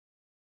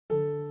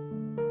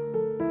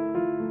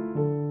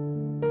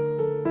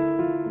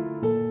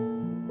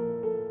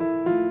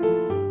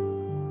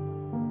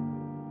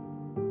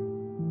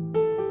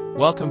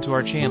Welcome to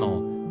our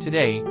channel.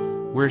 Today,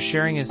 we're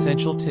sharing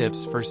essential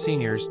tips for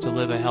seniors to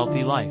live a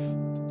healthy life.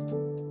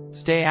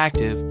 Stay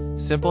active.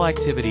 Simple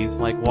activities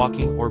like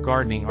walking or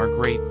gardening are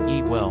great.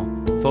 Eat well.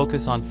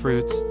 Focus on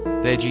fruits,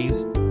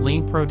 veggies,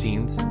 lean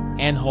proteins,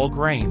 and whole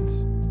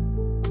grains.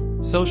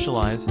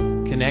 Socialize.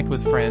 Connect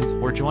with friends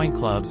or join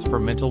clubs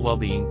for mental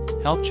well-being.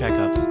 Health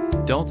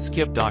checkups. Don't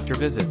skip doctor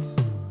visits.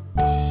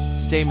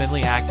 Stay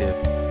mentally active.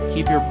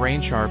 Keep your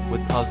brain sharp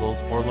with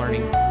puzzles or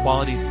learning.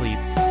 Quality sleep.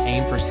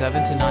 Aim for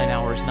 7 to 9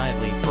 hours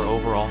nightly for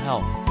overall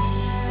health.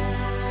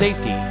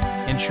 Safety.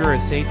 Ensure a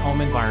safe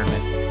home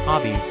environment.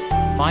 Hobbies.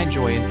 Find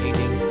joy in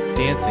painting,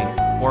 dancing,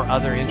 or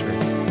other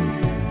interests.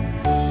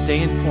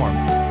 Stay informed.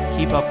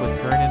 Keep up with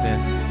current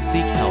events.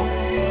 Seek help.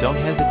 Don't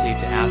hesitate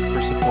to ask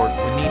for support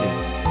when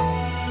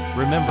needed.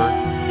 Remember,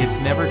 it's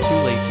never too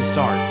late to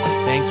start.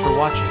 Thanks for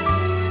watching.